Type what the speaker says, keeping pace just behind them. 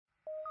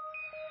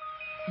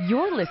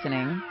You're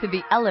listening to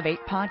the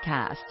Elevate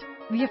Podcast,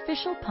 the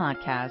official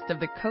podcast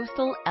of the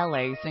Coastal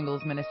LA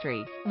Singles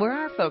Ministry, where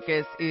our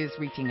focus is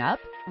reaching up,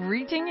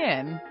 reaching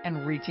in,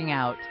 and reaching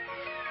out.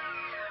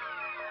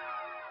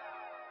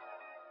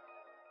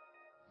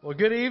 Well,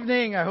 good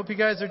evening. I hope you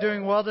guys are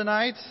doing well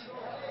tonight.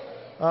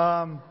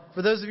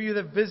 For those of you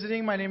that are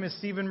visiting, my name is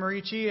Stephen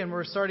Marici, and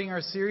we're starting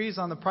our series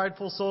on the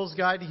Prideful Soul's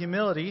Guide to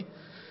Humility.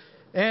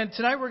 And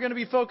tonight we're going to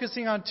be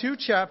focusing on two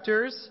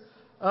chapters.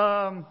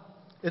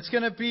 It's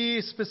going to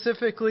be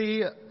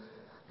specifically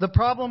the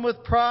problem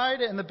with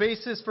pride and the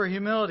basis for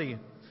humility.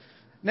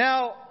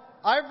 Now,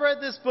 I've read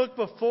this book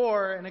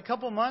before, and a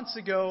couple months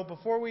ago,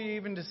 before we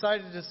even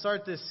decided to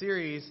start this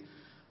series,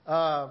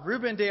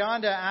 Ruben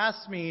Deonda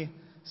asked me,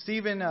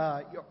 Stephen,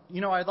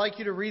 I'd like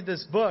you to read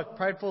this book,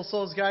 Prideful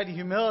Soul's Guide to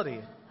Humility.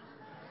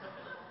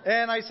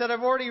 And I said, I've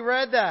already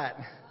read that.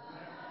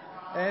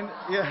 And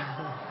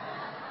yeah.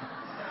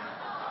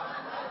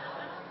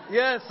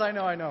 Yes, I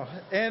know.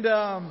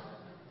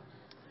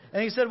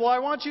 And he said, well, I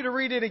want you to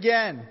read it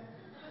again.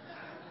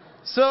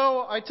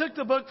 So I took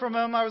the book from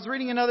him. I was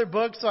reading another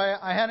book, so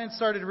I hadn't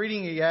started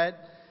reading it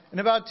yet. And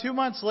about 2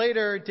 months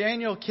later,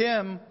 Daniel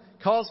Kim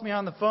calls me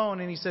on the phone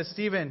and he says,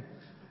 Stephen,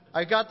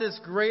 I got this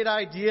great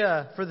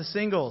idea for the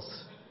singles.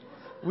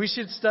 We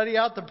should study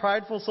out the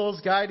Prideful Soul's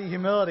Guide to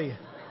Humility.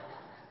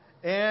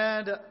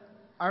 And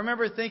I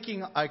remember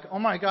thinking, like, oh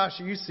my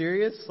gosh, are you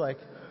serious?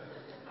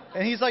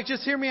 And he's like,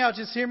 just hear me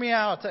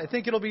out. I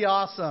think it'll be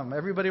awesome.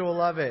 Everybody will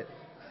love it.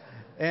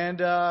 And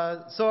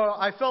so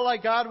I felt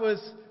like God was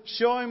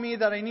showing me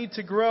that I need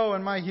to grow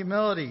in my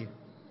humility.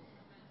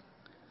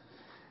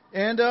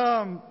 And,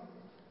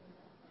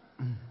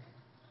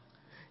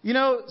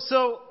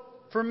 so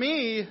for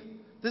me,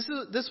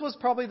 this was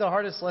probably the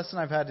hardest lesson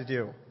I've had to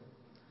do.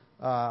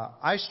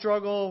 I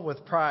struggle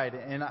with pride,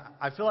 and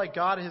I feel like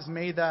God has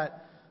made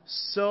that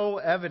so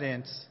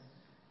evident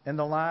in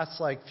the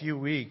last few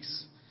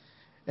weeks.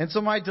 And so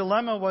my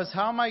dilemma was,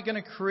 how am I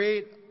going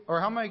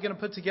to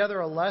put together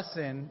a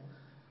lesson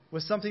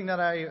with something that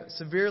I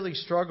severely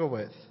struggle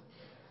with?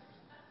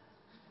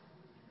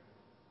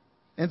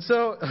 And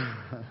so,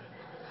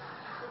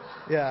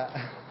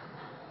 yeah.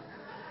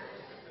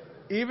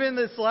 Even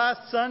this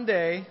last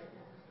Sunday,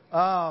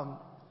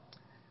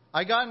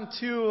 I got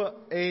into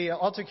a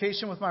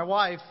altercation with my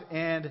wife,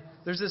 and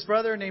there's this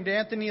brother named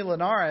Anthony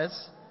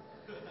Linares,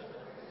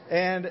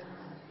 and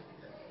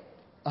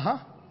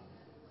not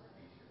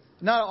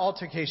an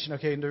altercation,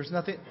 okay? There's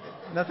nothing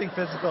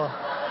physical.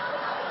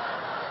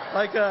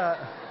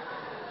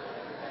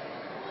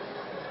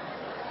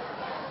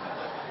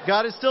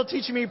 God is still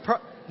teaching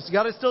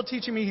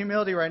me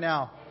humility right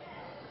now.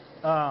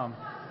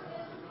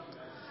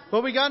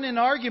 But we got in an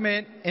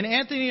argument, and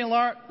Anthony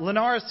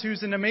Linares,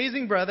 who's an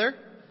amazing brother,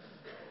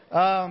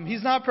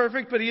 he's not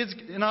perfect, but he is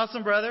an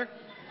awesome brother.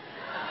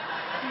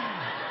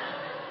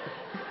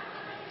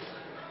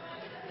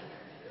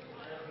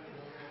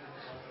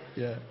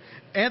 Yeah.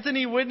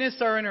 Anthony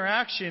witnessed our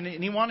interaction,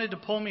 and he wanted to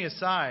pull me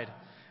aside.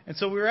 And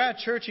so we were at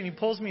church, and he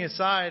pulls me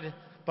aside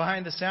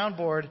behind the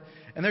soundboard,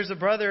 and there's a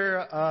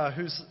brother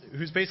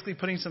who's basically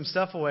putting some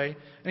stuff away,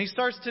 and he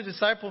starts to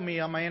disciple me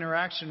on my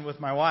interaction with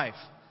my wife.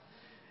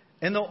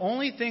 And the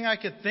only thing I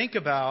could think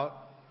about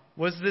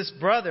was this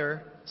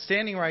brother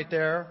standing right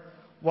there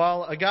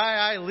while a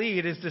guy I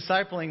lead is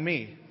discipling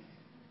me.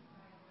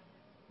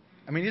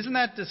 I mean, isn't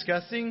that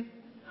disgusting?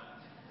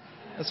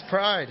 That's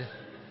pride.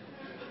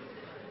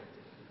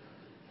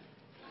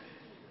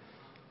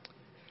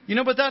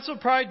 But that's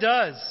what pride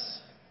does.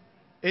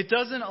 It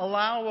doesn't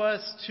allow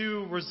us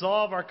to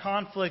resolve our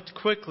conflict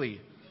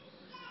quickly.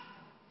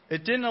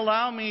 It didn't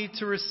allow me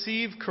to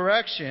receive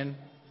correction.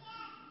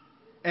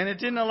 And it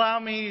didn't allow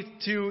me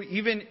to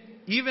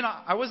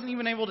I wasn't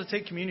even able to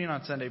take communion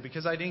on Sunday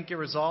because I didn't get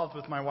resolved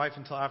with my wife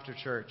until after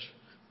church.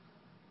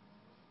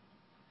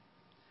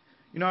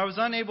 I was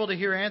unable to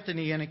hear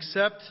Anthony and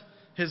accept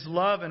his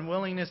love and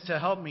willingness to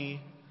help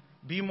me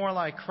be more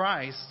like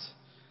Christ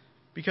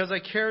because I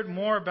cared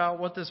more about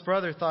what this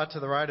brother thought to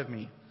the right of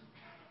me.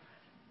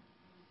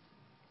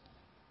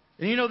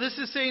 And this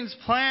is Satan's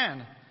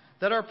plan,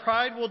 that our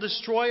pride will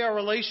destroy our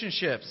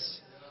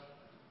relationships.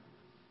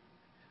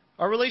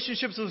 Our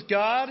relationships with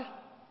God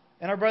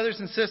and our brothers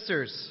and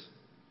sisters.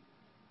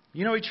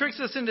 He tricks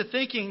us into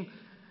thinking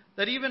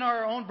that even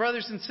our own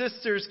brothers and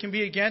sisters can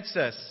be against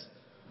us,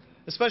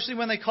 especially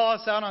when they call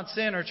us out on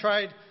sin or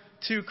try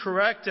to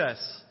correct us.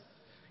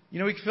 We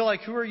can feel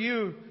like, who are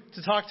you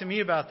to talk to me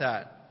about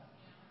that?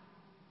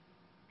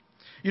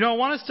 I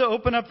want us to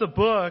open up the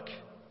book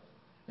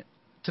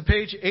to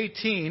page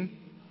 18.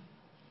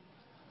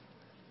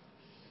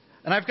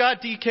 And I've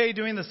got DK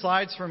doing the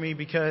slides for me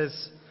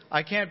because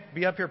I can't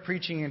be up here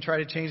preaching and try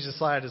to change the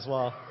slide as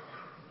well.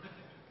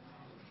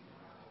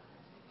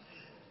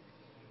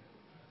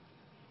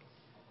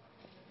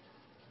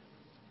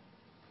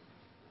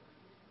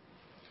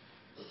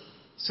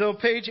 So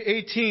page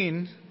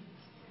 18,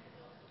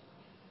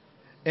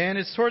 and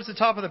it's towards the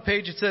top of the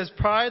page. It says,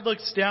 pride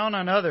looks down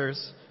on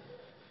others.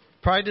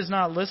 Pride does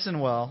not listen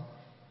well.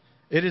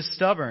 It is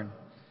stubborn.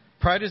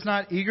 Pride is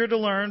not eager to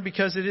learn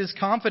because it is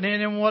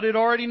confident in what it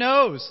already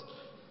knows.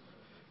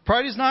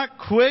 Pride is not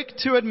quick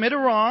to admit a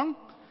wrong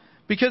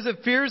because it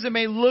fears it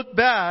may look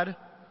bad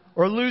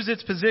or lose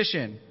its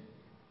position.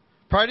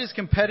 Pride is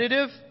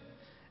competitive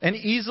and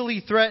easily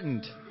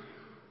threatened.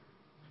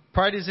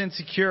 Pride is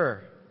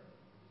insecure.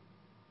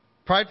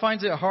 Pride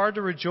finds it hard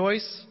to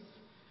rejoice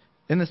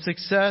in the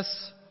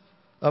success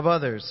of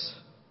others.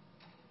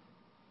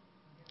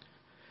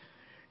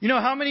 You know,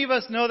 how many of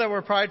us know that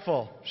we're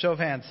prideful? Show of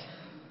hands.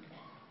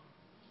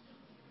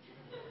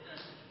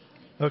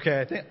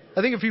 Okay,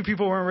 I think a few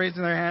people weren't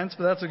raising their hands,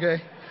 but that's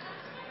okay.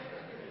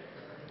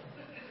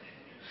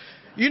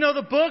 You know,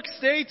 the book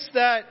states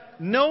that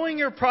knowing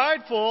you're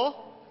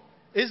prideful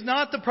is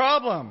not the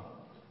problem.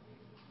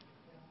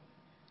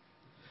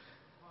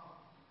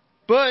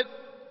 But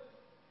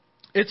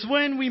it's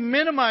when we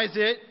minimize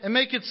it and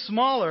make it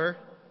smaller,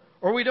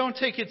 or we don't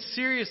take it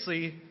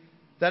seriously,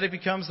 that it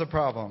becomes the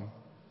problem.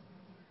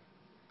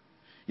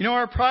 You know,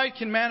 our pride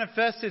can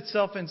manifest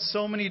itself in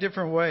so many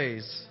different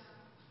ways.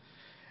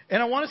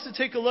 And I want us to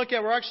take a look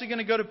at, we're actually going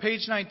to go to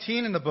page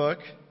 19 in the book.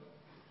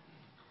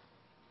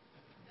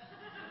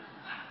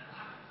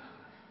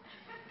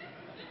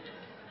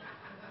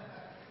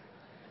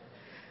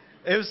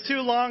 It was too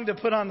long to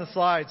put on the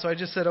slide, so I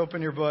just said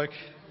open your book.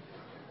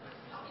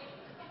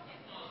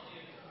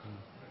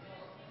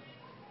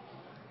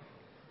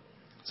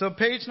 So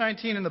page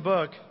 19 in the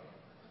book.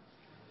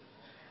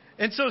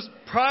 And so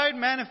pride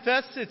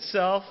manifests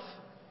itself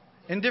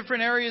in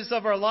different areas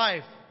of our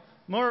life.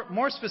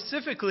 More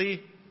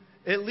specifically,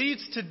 it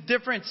leads to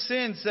different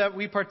sins that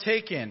we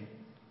partake in.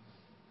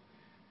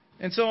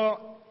 And so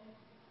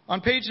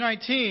on page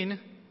 19,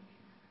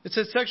 it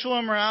says sexual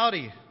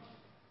immorality.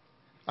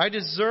 I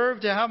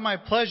deserve to have my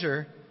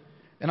pleasure,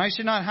 and I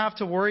should not have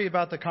to worry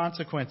about the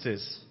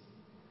consequences.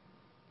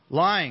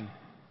 Lying.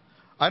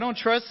 I don't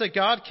trust that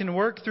God can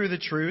work through the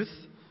truth.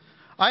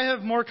 I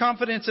have more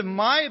confidence in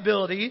my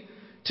ability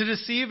to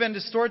deceive and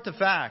distort the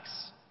facts.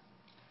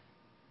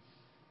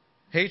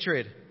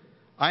 Hatred.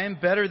 I am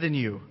better than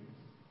you,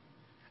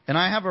 and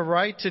I have a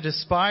right to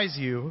despise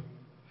you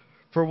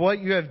for what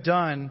you have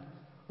done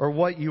or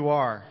what you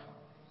are.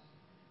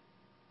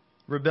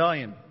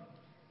 Rebellion.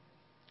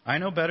 I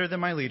know better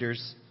than my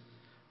leaders.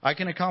 I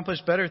can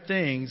accomplish better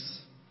things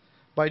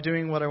by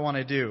doing what I want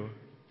to do.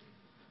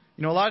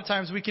 You know, a lot of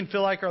times we can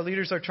feel like our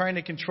leaders are trying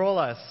to control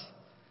us.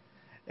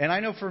 And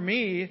I know for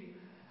me,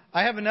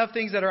 I have enough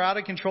things that are out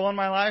of control in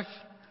my life.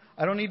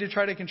 I don't need to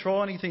try to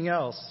control anything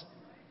else.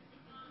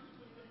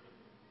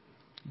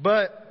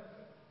 But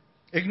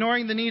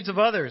ignoring the needs of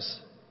others.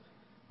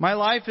 My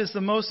life is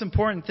the most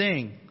important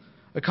thing.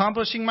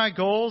 Accomplishing my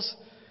goals,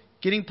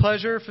 getting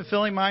pleasure,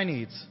 fulfilling my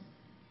needs.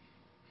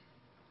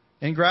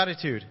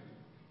 Ingratitude.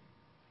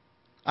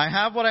 I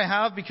have what I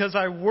have because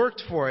I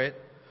worked for it,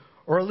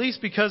 or at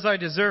least because I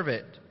deserve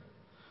it.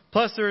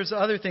 Plus, there's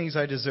other things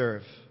I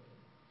deserve.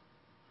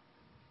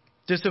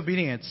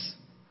 Disobedience.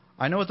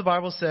 I know what the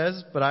Bible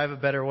says, but I have a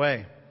better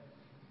way.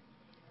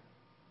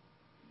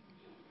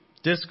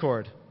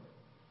 Discord.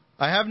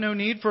 I have no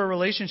need for a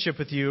relationship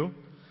with you.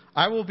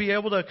 I will be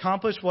able to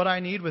accomplish what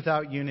I need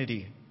without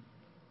unity.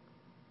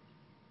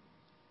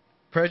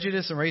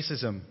 Prejudice and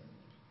racism.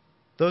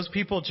 Those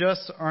people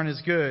just aren't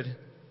as good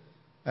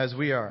as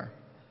we are.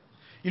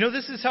 You know,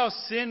 this is how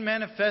sin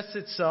manifests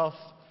itself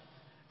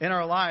in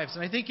our lives.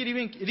 And I think it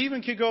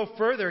even could go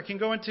further. It can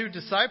go into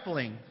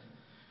discipling.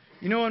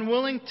 You know,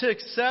 unwilling to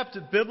accept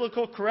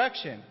biblical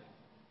correction.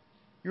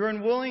 You're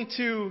unwilling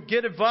to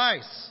get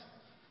advice.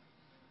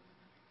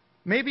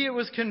 Maybe it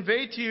was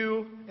conveyed to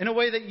you in a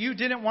way that you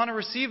didn't want to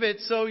receive it,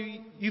 so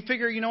you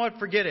figure, you know what,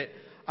 forget it.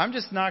 I'm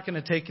just not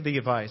going to take the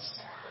advice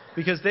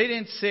because they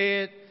didn't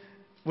say it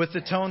with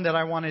the tone that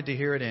I wanted to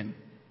hear it in.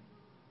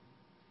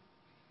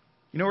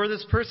 You know, or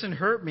this person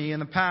hurt me in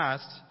the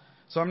past,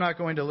 so I'm not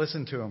going to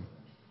listen to him.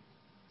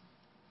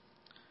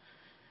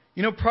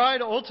 You know,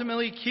 pride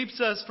ultimately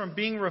keeps us from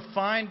being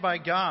refined by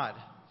God.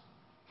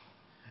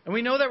 And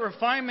we know that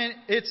refinement,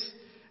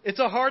 it's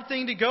a hard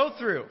thing to go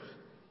through.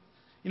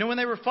 You know, when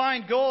they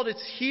refine gold,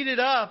 it's heated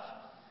up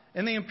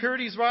and the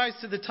impurities rise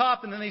to the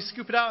top and then they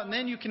scoop it out and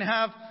then you can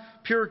have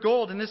pure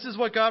gold. And this is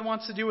what God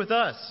wants to do with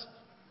us.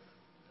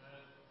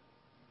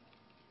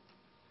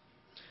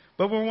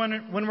 But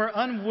when we're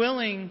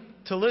unwilling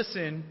to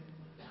listen,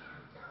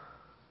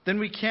 then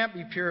we can't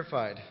be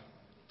purified.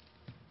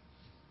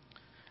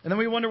 And then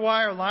we wonder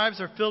why our lives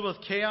are filled with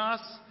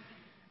chaos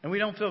and we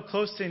don't feel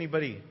close to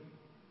anybody.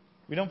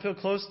 We don't feel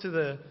close to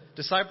the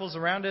disciples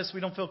around us.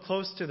 We don't feel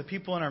close to the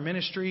people in our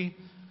ministry.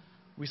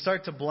 We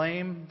start to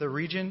blame the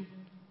region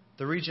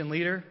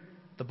leader,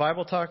 the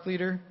Bible Talk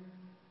leader.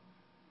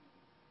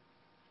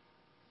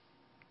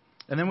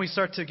 And then we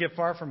start to get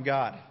far from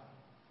God.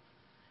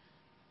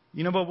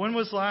 You know, but when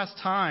was the last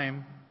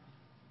time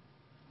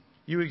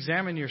you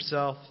examined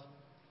yourself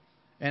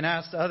and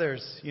asked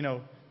others, you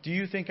know, do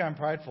you think I'm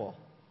prideful?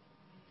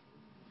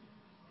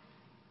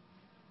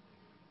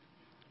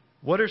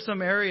 What are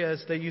some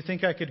areas that you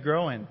think I could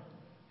grow in?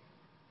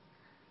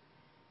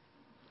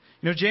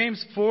 You know,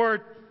 James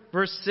 4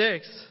 verse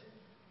 6,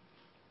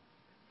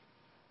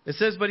 it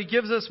says, "But He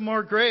gives us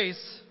more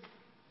grace.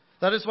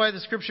 That is why the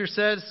Scripture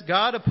says,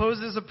 God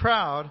opposes the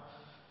proud,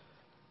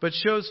 but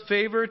shows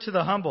favor to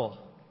the humble.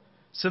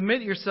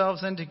 Submit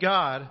yourselves unto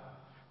God.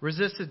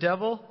 Resist the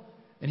devil,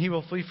 and he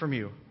will flee from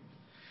you."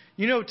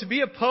 You know, to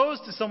be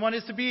opposed to someone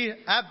is to be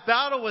at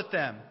battle with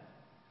them,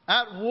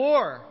 at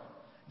war.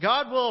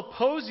 God will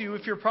oppose you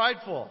if you're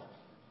prideful.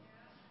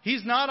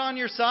 He's not on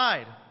your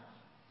side.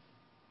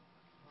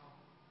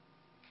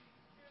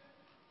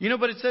 You know,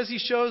 but it says He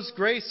shows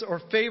grace or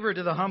favor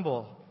to the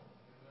humble.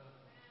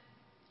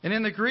 And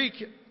in the Greek,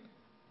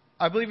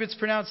 I believe it's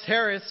pronounced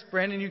charis.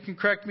 Brandon, you can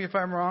correct me if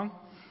I'm wrong.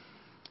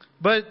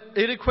 But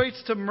it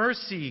equates to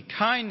mercy,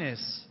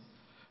 kindness,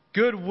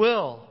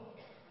 goodwill,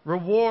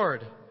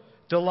 reward,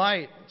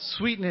 delight,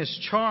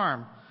 sweetness,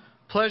 charm,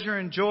 pleasure,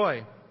 and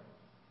joy.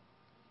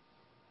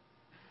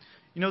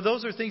 You know,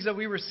 those are things that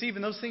we receive,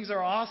 and those things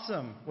are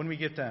awesome when we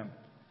get them.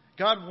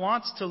 God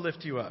wants to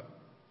lift you up.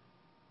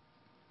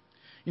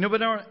 You know,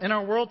 but in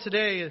our world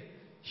today,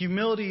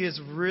 humility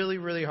is really,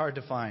 really hard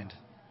to find.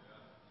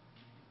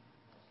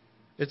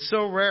 It's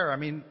so rare. I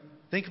mean,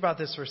 think about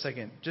this for a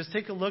second. Just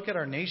take a look at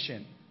our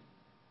nation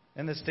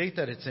and the state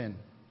that it's in.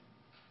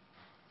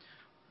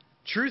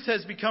 Truth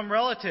has become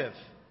relative.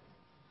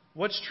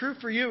 What's true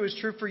for you is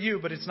true for you,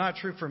 but it's not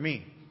true for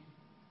me.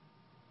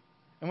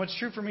 And what's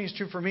true for me is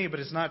true for me, but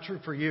it's not true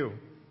for you.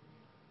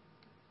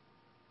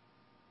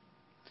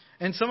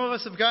 And some of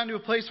us have gotten to a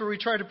place where we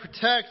try to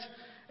protect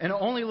and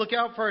only look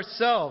out for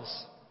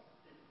ourselves.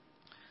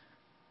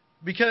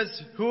 Because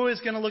who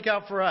is going to look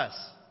out for us,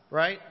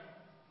 right?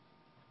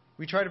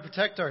 We try to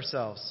protect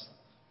ourselves.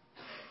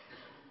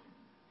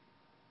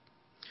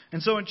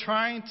 And so in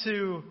trying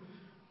to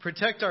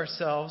protect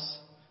ourselves,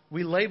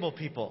 we label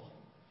people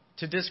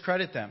to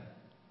discredit them.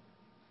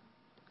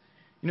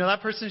 You know,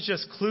 that person is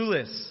just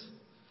clueless.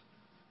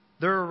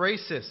 They're a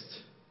racist.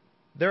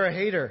 They're a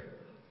hater.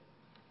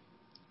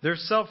 They're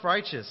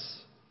self-righteous.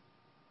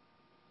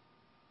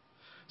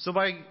 So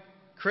by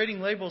creating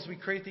labels, we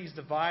create these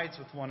divides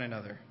with one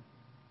another.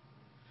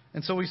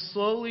 And so we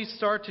slowly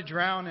start to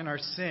drown in our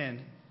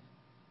sin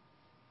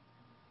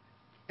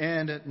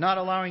and not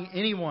allowing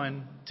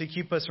anyone to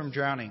keep us from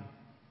drowning.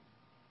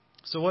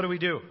 So what do?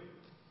 You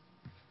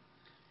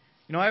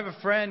know, I have a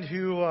friend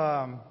who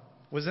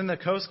was in the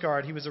Coast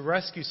Guard. He was a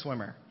rescue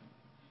swimmer.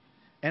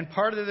 And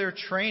part of their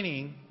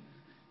training,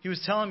 he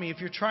was telling me, if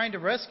you're trying to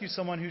rescue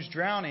someone who's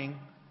drowning,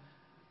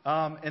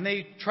 and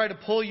they try to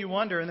pull you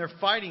under and they're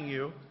fighting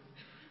you,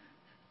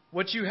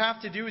 what you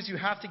have to do is you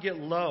have to get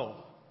low.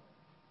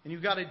 And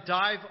you've got to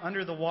dive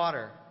under the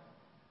water.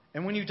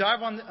 And when you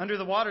dive under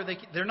the water,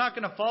 they're not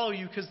going to follow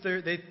you because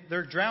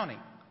they're drowning.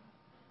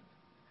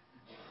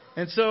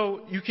 And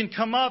so you can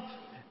come up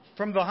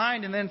from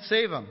behind and then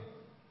save them.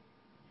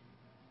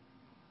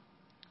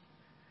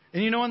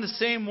 And you know, in the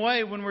same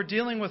way, when we're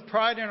dealing with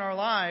pride in our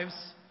lives,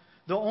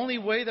 the only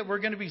way that we're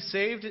going to be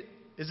saved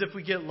is if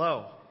we get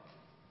low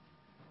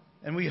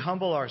and we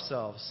humble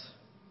ourselves.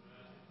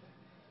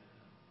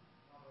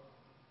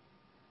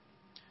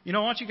 You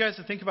know, I want you guys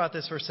to think about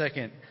this for a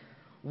second.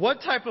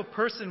 What type of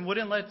person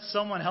wouldn't let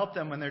someone help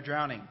them when they're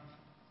drowning?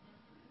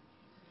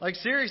 Like,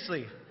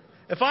 seriously.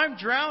 If I'm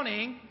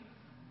drowning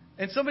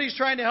and somebody's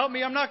trying to help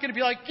me, I'm not going to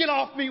be like, "Get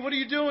off me, what are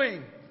you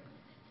doing?"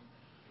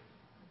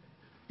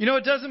 You know,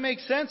 it doesn't make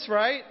sense,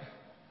 right?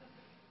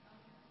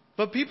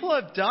 But people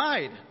have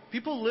died.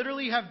 People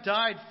literally have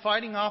died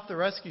fighting off the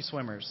rescue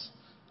swimmers.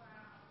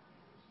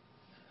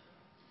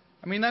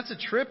 I mean, that's a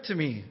trip to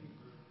me.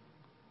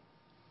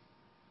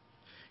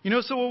 You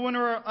know, so when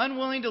we're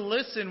unwilling to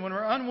listen, when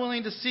we're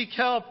unwilling to seek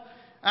help,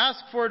 ask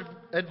for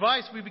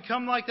advice, we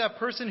become like that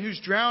person who's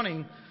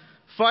drowning,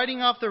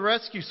 fighting off the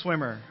rescue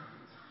swimmer.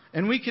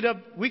 And we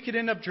could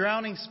end up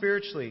drowning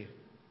spiritually.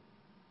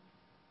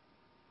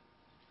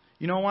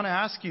 You know, I want to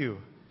ask you,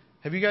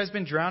 have you guys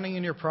been drowning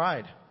in your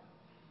pride?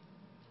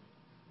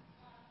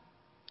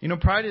 You know,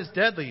 pride is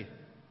deadly.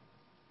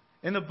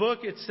 In the book,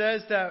 it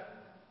says that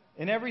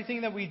in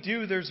everything that we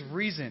do, there's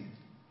reason.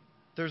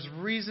 There's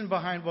reason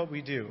behind what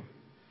we do.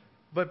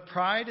 But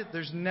pride,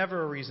 there's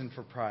never a reason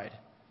for pride.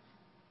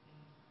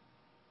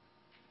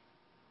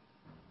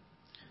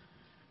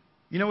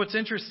 You know, what's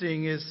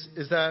interesting is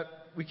that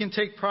we can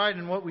take pride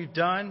in what we've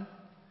done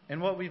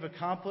and what we've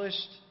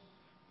accomplished,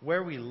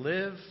 where we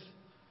live,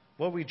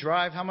 what we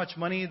drive, how much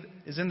money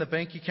is in the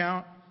bank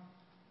account.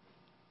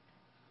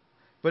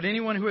 But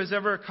anyone who has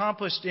ever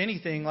accomplished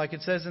anything, like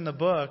it says in the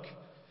book,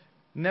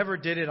 never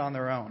did it on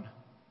their own.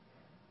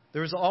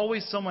 There was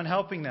always someone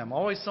helping them,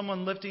 always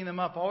someone lifting them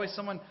up, always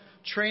someone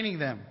training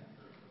them.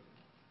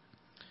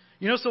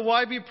 You know, so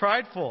why be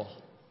prideful?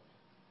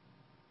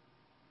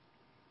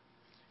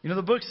 You know,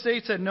 the book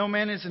states that no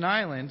man is an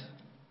island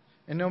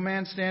and no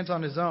man stands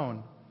on his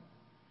own.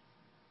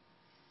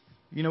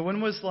 You know,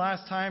 when was the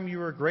last time you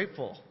were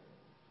grateful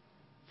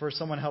for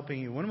someone helping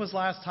you? When was the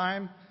last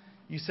time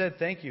you said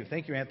thank you?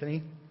 Thank you,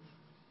 Anthony.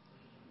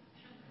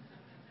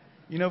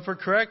 You know, for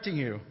correcting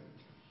you.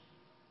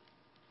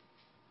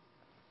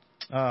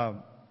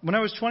 When I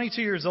was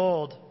 22 years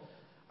old,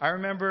 I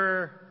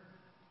remember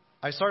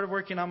I started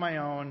working on my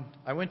own.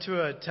 I went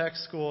to a tech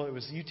school. It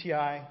was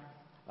UTI,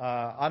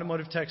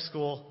 automotive tech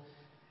school.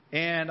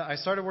 And I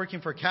started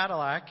working for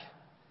Cadillac.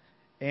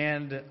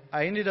 And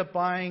I ended up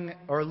buying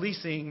or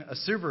leasing a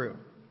Subaru.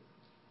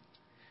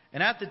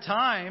 And at the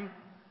time,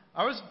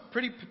 I was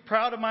pretty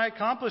proud of my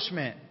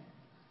accomplishment.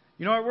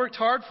 You know, I worked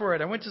hard for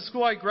it. I went to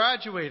school. I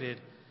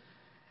graduated.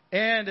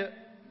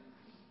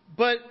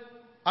 But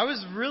I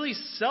was really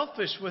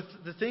selfish with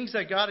the things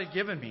that God had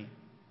given me.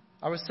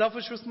 I was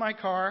selfish with my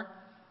car.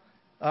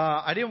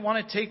 I didn't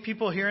want to take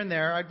people here and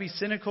there. I'd be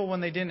cynical when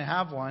they didn't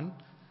have one.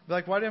 Be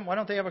like, why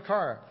don't they have a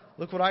car?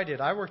 Look what I did.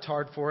 I worked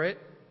hard for it.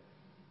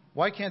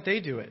 Why can't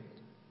they do it?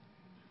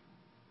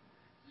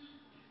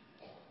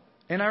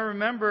 And I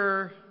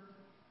remember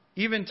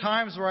even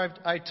times where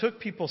I took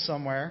people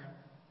somewhere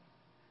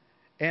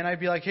and I'd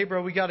be like, hey,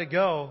 bro, we got to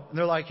go. And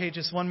they're like, hey,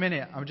 just 1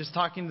 minute. I'm just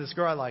talking to this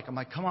girl I like. I'm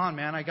like, come on,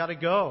 man, I got to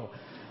go.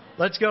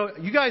 Let's go.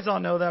 You guys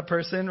all know that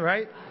person,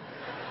 right?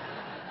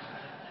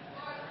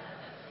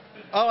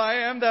 Oh,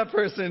 I am that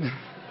person.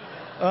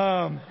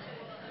 I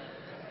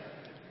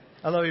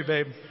love you,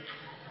 babe.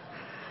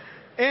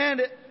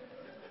 And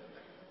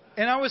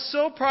I was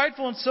so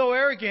prideful and so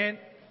arrogant,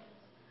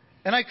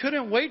 and I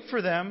couldn't wait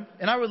for them,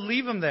 and I would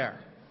leave them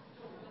there.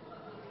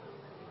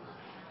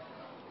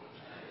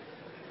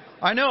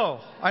 I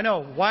know.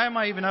 Why am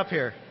I even up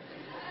here?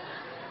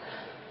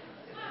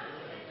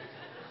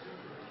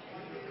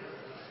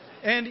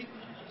 And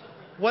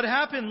what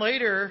happened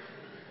later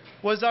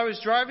was I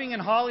was driving in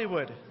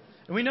Hollywood.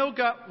 And we know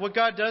what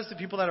God does to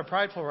people that are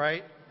prideful,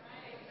 right?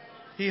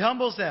 He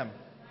humbles them.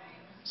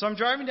 So I'm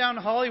driving in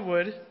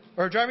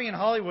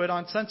Hollywood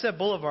on Sunset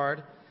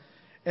Boulevard,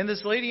 and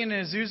this lady in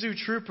an Isuzu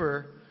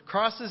Trooper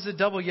crosses the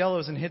double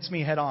yellows and hits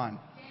me head on.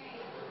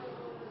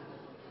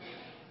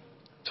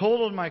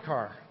 Totaled my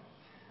car.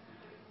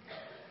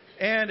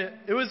 And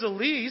it was a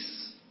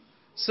lease,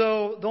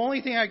 so the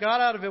only thing I got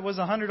out of it was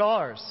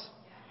 $100.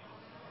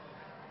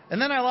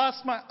 And then I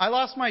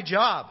lost my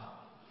job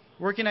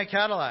working at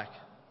Cadillac.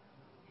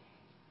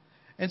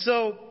 And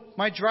so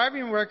my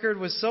driving record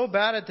was so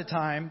bad at the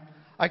time,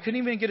 I couldn't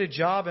even get a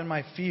job in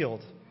my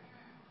field.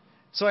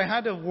 So I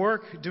had to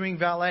work doing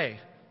valet.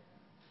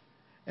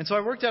 And so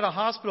I worked at a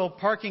hospital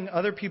parking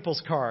other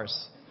people's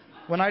cars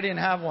when I didn't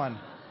have one.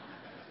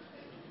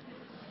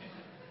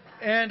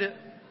 And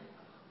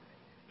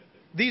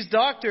these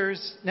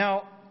doctors,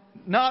 now,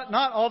 not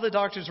all the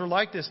doctors were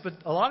like this, but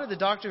a lot of the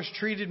doctors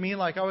treated me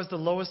like I was the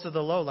lowest of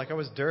the low, like I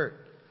was dirt.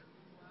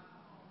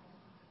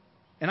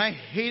 And I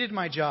hated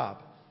my job.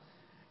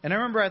 And I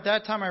remember at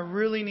that time I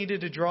really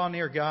needed to draw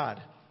near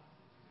God.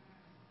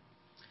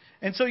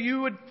 And so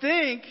you would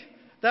think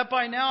that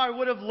by now I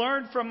would have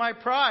learned from my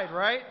pride,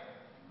 right?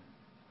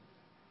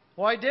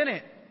 Well, I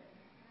didn't.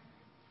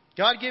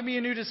 God gave me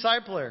a new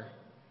discipler,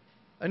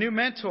 a new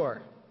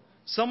mentor,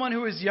 someone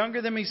who was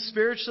younger than me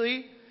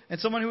spiritually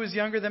and someone who was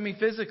younger than me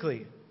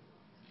physically.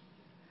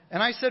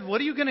 And I said,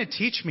 what are you going to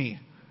teach me?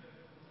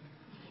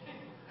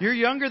 You're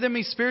younger than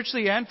me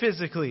spiritually and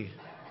physically.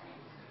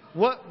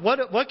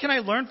 What can I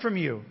learn from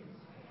you?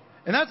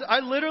 And I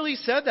literally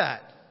said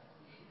that.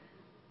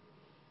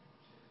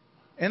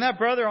 And that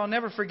brother, I'll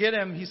never forget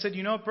him. He said,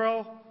 you know,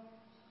 bro,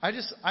 I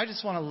just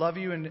want to love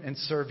you and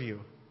serve you.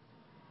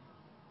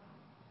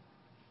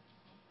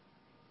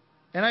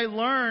 And I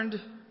learned,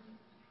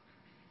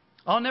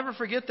 I'll never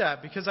forget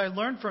that, because I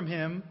learned from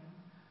him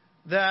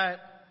that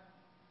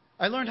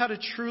I learned how to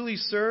truly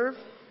serve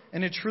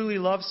and to truly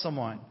love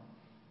someone.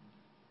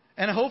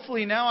 And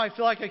hopefully now I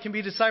feel like I can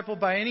be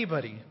discipled by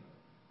anybody.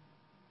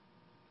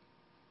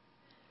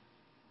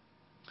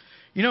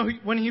 You know,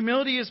 when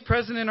humility is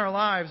present in our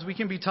lives, we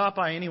can be taught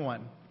by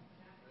anyone.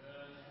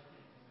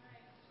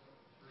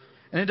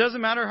 And it doesn't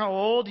matter how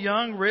old,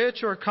 young,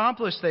 rich, or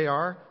accomplished they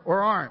are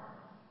or aren't.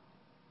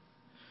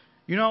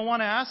 You know, I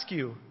want to ask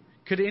you,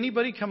 could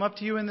anybody come up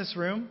to you in this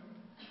room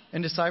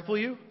and disciple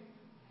you?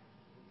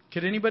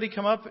 Could anybody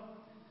come up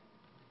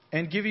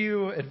and give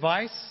you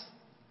advice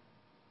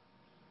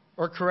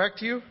or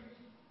correct you?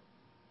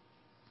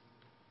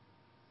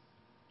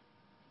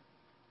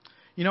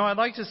 You know, I'd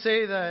like to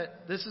say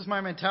that this is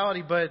my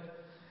mentality, but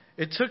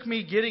it took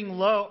me getting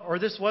low, or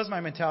this was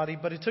my mentality,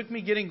 but it took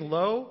me getting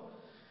low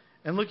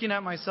and looking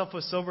at myself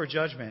with sober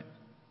judgment.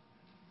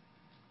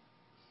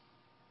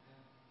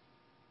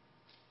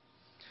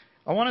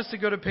 I want us to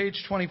go to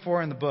page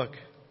 24 in the book.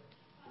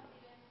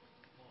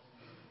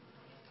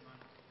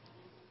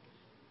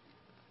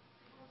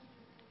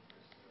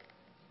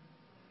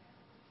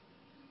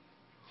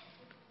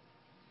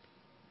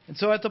 And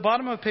so at the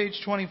bottom of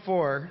page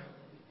 24,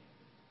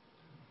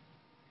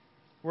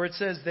 where it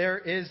says there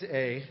is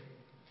a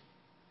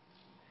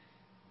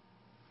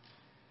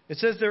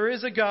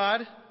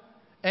God,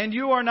 and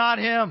you are not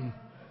Him.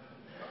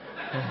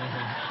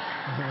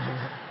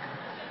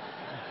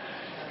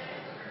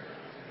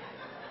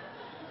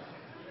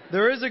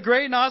 There is a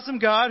great and awesome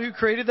God who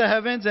created the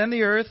heavens and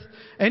the earth,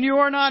 and you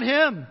are not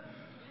Him.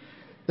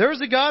 There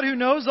is a God who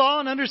knows all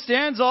and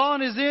understands all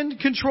and is in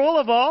control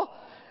of all,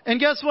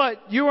 and guess what?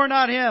 You are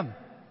not Him.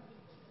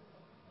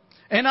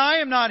 and I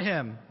am not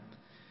him.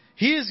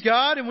 He is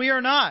God and we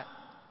are not.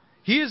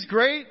 He is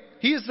great.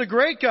 He is the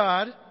great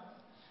God.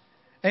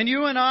 And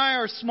you and I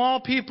are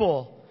small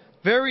people.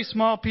 Very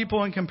small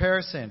people in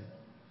comparison.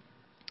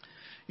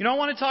 You know, I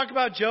want to talk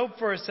about Job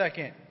for a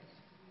second.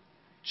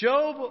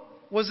 Job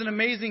was an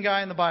amazing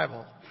guy in the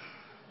Bible.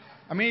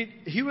 I mean,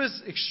 he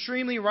was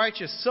extremely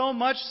righteous. So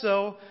much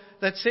so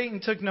that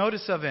Satan took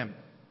notice of him.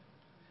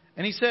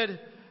 And he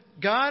said,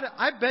 God,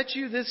 I bet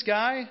you this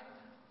guy,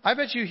 I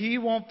bet you he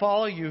won't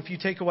follow you if you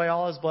take away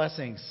all his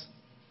blessings.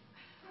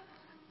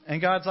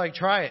 And God's like,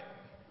 try it.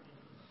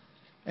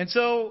 And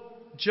so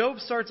Job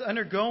starts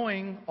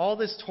undergoing all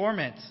this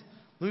torment,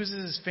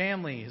 loses his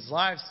family, his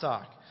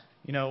livestock,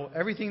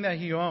 everything that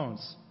he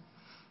owns.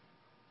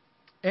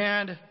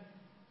 But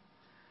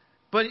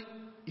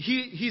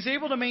he's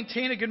able to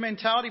maintain a good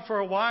mentality for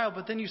a while,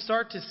 but then you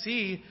start to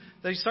see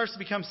that he starts to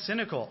become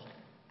cynical.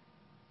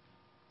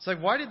 It's like,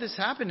 why did this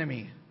happen to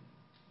me?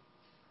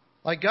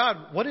 Like,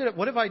 God, what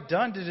have I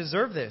done to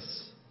deserve this?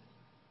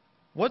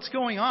 What's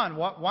going on?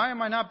 Why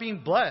am I not being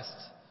blessed?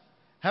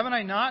 Haven't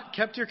I not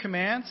kept your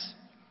commands?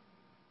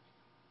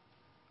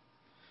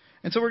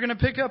 And so we're going to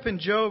pick up in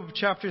Job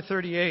chapter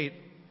 38.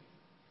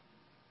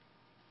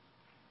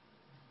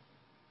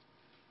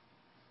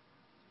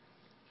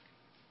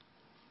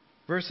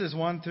 Verses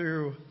 1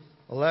 through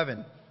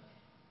 11.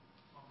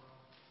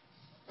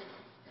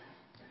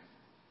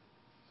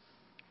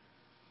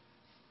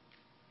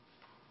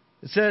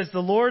 It says, the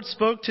Lord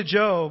spoke to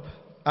Job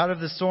out of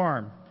the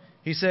storm.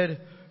 He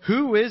said,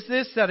 who is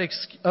this that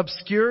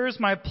obscures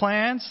my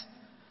plans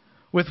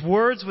with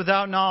words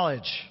without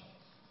knowledge?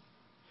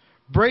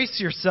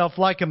 Brace yourself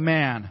like a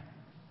man.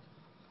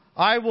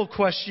 I will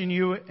question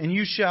you, and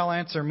you shall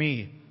answer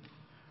me.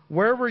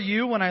 Where were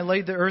you when I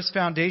laid the earth's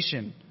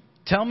foundation?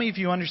 Tell me if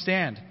you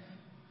understand.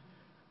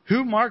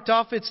 Who marked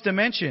off its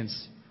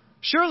dimensions?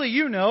 Surely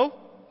you know.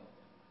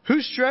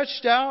 Who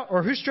stretched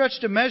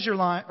a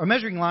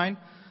measuring line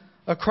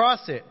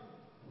across it?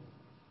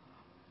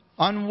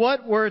 On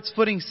what were its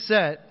footings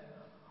set,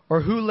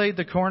 or who laid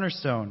the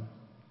cornerstone?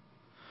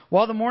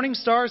 While the morning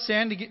stars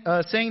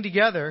sang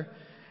together,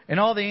 and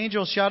all the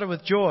angels shouted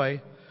with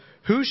joy,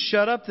 who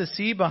shut up the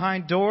sea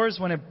behind doors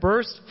when it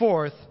burst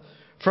forth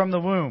from the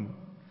womb?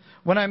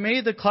 When I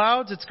made the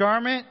clouds its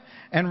garment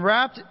and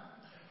wrapped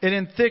it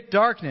in thick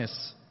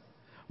darkness,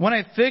 when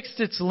I fixed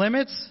its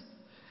limits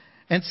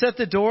and set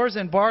the doors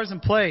and bars in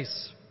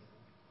place,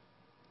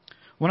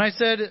 when I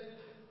said,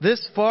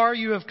 this far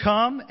you have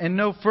come and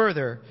no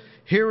further,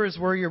 here is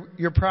where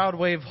your proud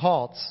wave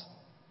halts.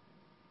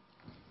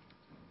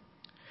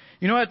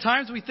 At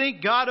times we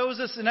think God owes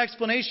us an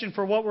explanation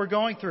for what we're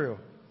going through.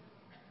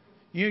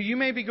 You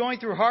may be going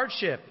through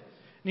hardship,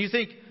 and you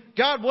think,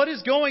 God, what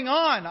is going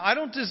on? I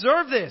don't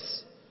deserve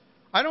this.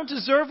 I don't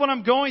deserve what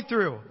I'm going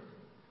through.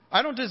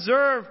 I don't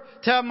deserve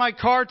to have my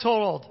car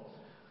totaled.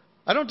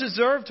 I don't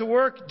deserve to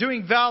work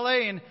doing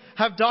valet and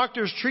have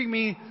doctors treat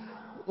me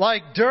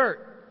like dirt.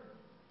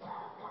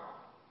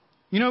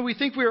 We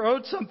think we are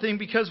owed something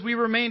because we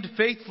remained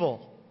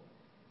faithful.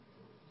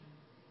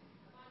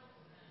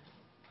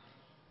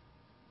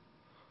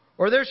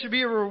 Or there should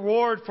be a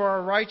reward for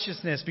our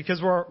righteousness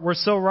because we're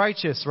so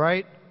righteous,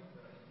 right?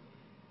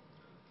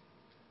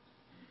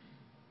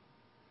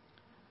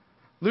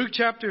 Luke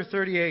chapter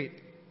 38,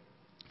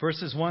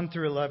 verses 1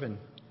 through 11.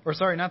 Or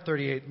sorry, not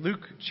 38.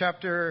 Luke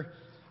chapter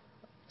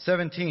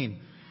 17,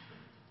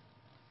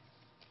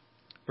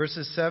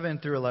 verses 7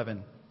 through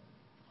 11.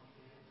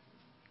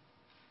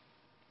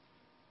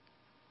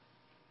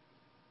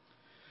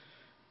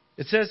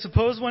 It says,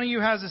 suppose one of you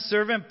has a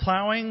servant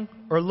plowing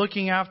or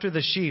looking after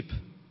the sheep.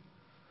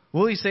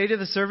 Will he say to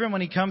the servant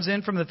when he comes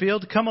in from the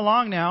field, come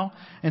along now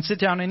and sit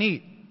down and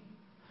eat?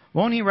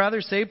 Won't he rather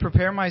say,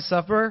 prepare my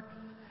supper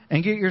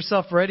and get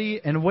yourself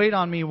ready and wait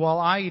on me while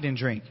I eat and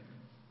drink?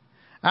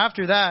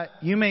 After that,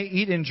 you may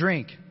eat and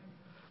drink.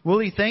 Will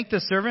he thank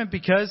the servant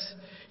because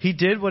he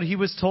did what he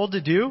was told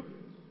to do?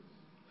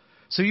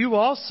 So you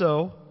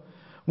also,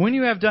 when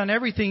you have done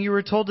everything you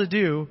were told to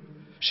do,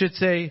 should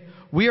say,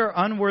 we are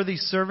unworthy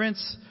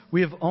servants.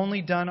 We have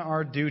only done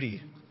our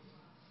duty.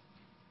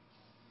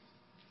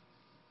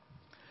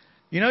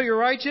 You're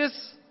righteous?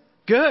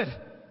 Good.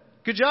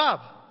 Good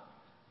job.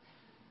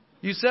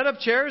 You set up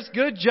chairs?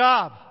 Good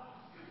job.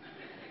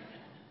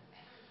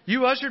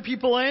 You ushered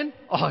people in?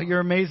 Oh, you're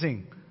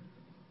amazing.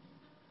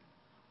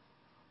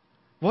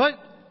 What?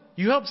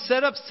 You helped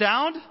set up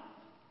sound?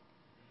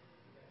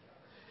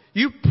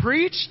 You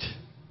preached?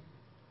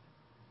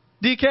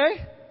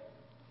 DK?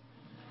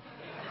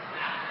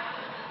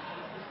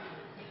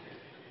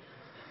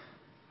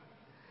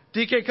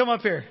 DK, come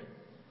up here.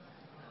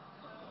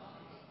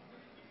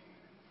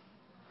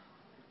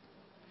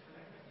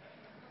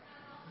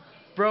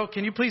 Bro,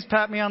 can you please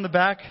pat me on the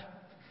back?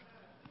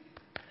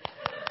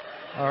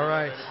 All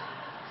right.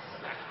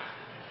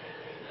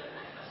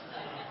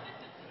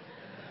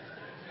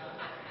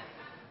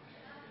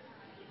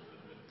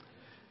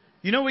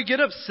 We get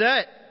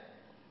upset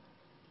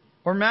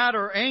or mad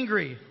or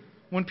angry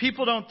when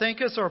people don't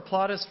thank us or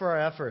applaud us for our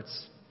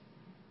efforts.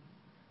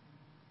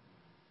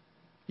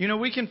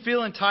 We can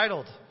feel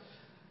entitled.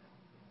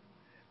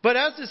 But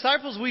as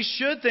disciples, we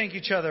should thank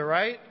each other,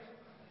 right?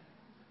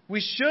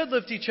 We should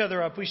lift each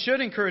other up. We should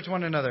encourage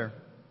one another.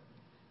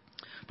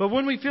 But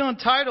when we feel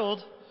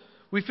entitled,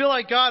 we feel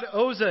like God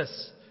owes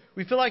us.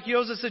 We feel like He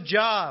owes us a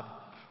job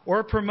or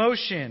a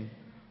promotion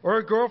or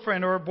a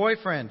girlfriend or a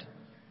boyfriend.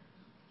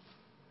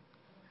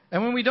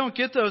 And when we don't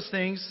get those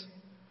things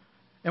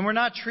and we're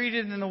not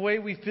treated in the way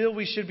we feel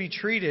we should be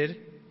treated,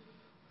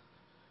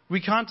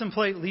 we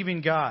contemplate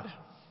leaving God.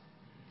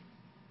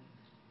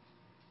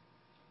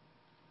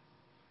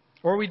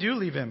 Or we do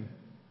leave Him.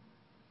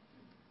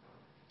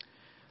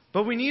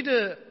 But we need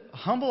to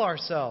humble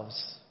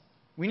ourselves.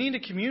 We need to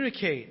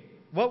communicate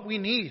what we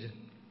need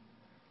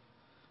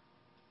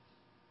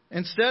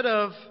instead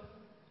of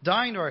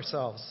dying to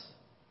ourselves.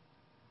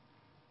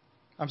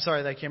 I'm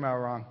sorry, that came out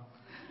wrong.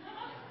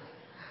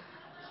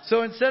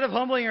 So instead of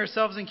humbling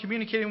ourselves and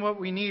communicating what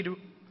we need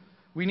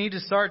to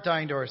start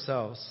dying to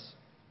ourselves.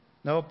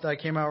 Nope, that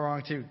came out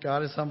wrong too.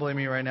 God is humbling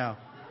me right now.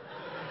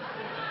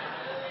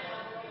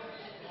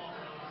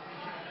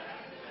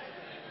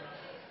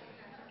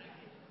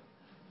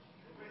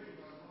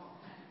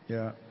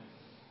 Yeah.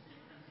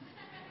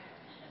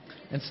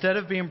 Instead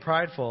of being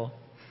prideful,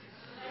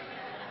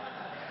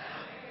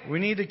 we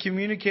need to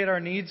communicate our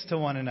needs to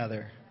one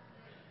another.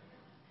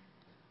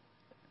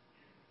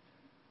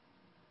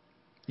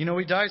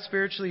 We die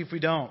spiritually if we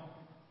don't.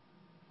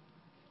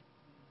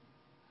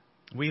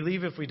 We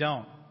leave if we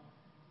don't.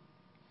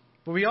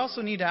 But we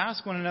also need to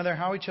ask one another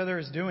how each other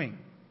is doing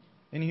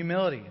in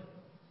humility.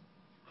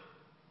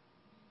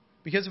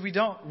 Because if we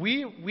don't,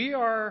 we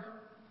are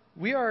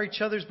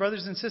each other's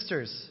brothers and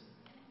sisters.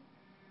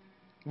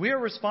 We are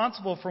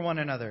responsible for one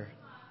another.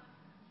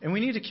 And we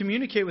need to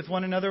communicate with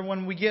one another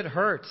when we get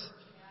hurt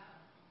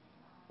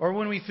or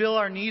when we feel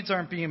our needs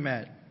aren't being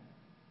met.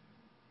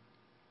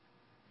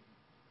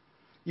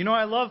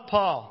 I love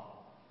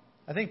Paul.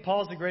 I think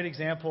Paul is a great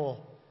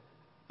example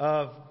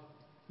of,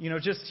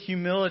 just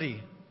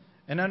humility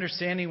and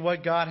understanding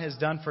what God has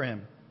done for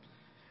him.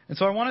 And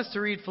so I want us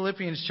to read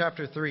Philippians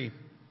chapter 3.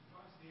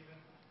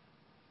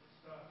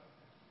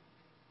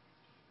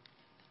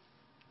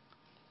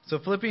 So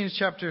Philippians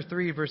chapter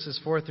 3, verses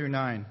 4 through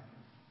 9.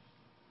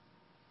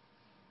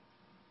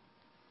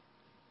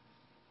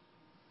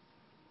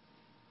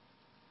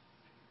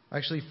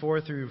 Actually,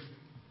 4 through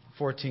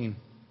 14.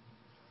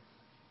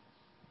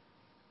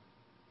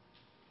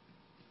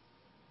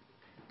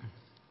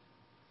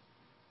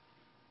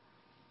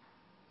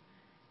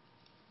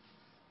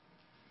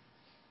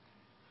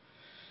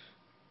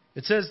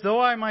 It says, though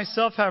I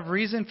myself have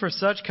reason for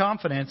such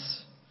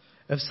confidence,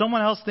 if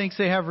someone else thinks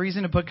they have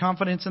reason to put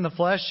confidence in the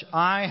flesh,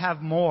 I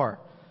have more.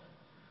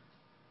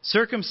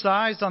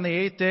 Circumcised on the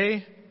 8th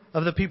day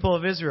of the people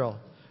of Israel,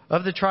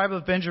 of the tribe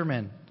of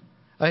Benjamin,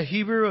 a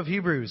Hebrew of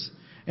Hebrews,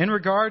 in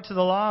regard to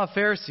the law of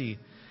Pharisee,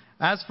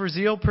 as for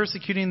zeal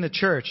persecuting the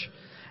church,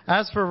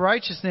 as for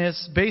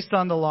righteousness based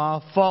on the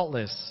law,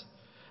 faultless.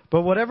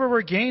 But whatever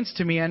were gains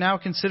to me, I now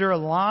consider a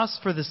loss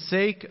for the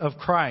sake of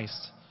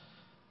Christ.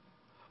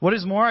 What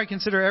is more, I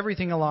consider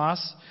everything a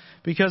loss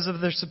because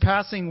of the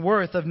surpassing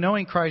worth of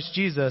knowing Christ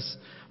Jesus,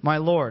 my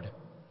Lord,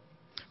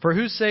 for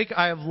whose sake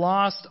I have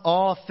lost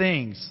all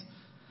things.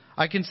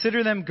 I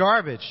consider them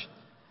garbage,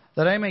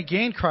 that I may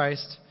gain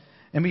Christ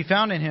and be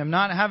found in Him,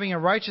 not having a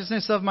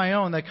righteousness of my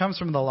own that comes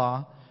from the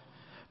law,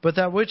 but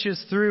that which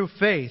is through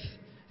faith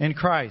in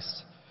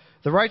Christ,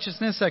 the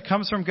righteousness that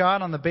comes from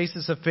God on the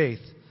basis of faith.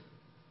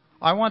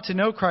 I want to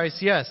know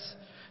Christ, yes,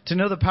 to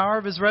know the power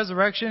of His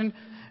resurrection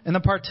and the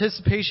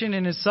participation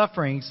in His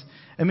sufferings,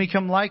 and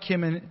become like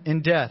Him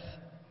in death.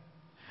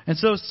 And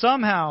so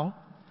somehow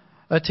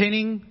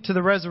attaining to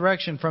the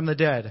resurrection from the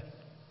dead.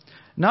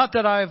 Not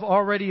that I have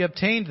already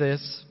obtained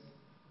this,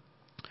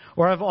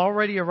 or have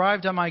already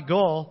arrived at my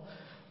goal,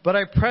 but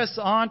I press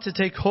on to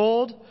take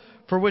hold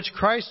for which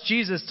Christ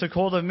Jesus took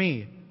hold of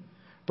me.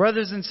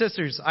 Brothers and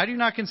sisters, I do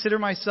not consider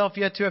myself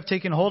yet to have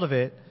taken hold of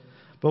it,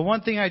 but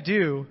one thing I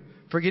do,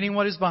 forgetting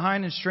what is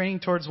behind and straining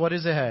towards what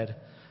is ahead,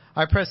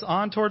 I press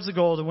on towards the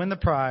goal to win the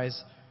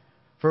prize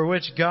for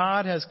which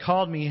God has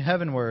called me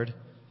heavenward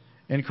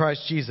in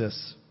Christ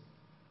Jesus.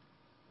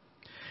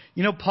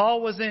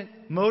 Paul wasn't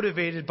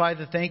motivated by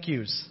the thank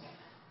yous.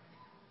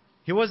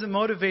 He wasn't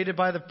motivated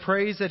by the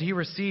praise that he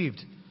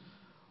received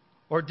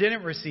or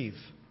didn't receive.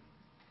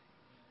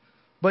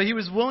 But he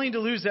was willing to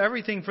lose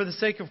everything for the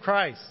sake of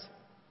Christ.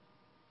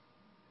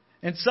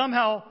 And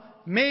somehow,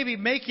 maybe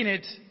making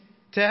it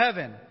to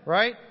heaven,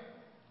 right?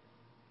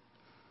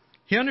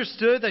 He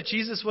understood that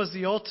Jesus was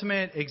the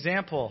ultimate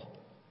example.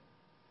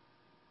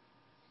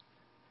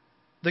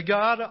 The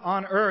God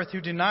on earth who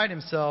denied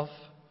Himself,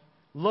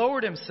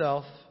 lowered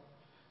Himself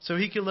so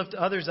He could lift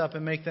others up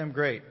and make them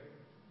great.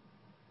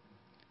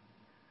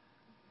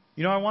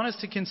 I want us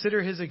to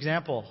consider His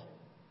example.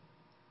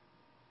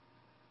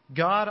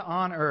 God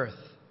on earth,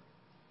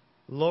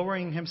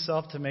 lowering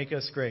Himself to make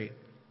us great.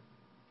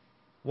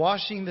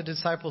 Washing the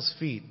disciples'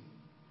 feet,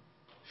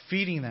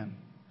 feeding them,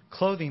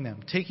 clothing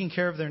them, taking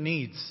care of their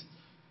needs.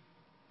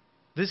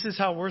 This is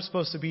how we're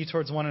supposed to be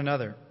towards one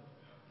another.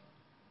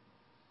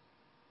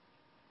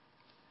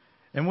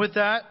 And with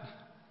that,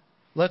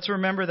 let's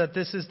remember that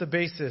this is the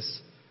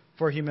basis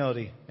for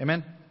humility.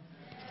 Amen?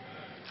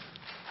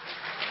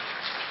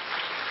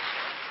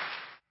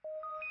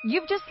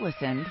 You've just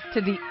listened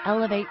to the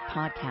Elevate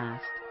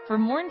Podcast. For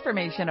more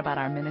information about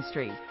our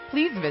ministry,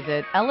 please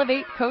visit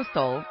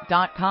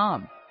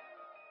elevatecoastal.com.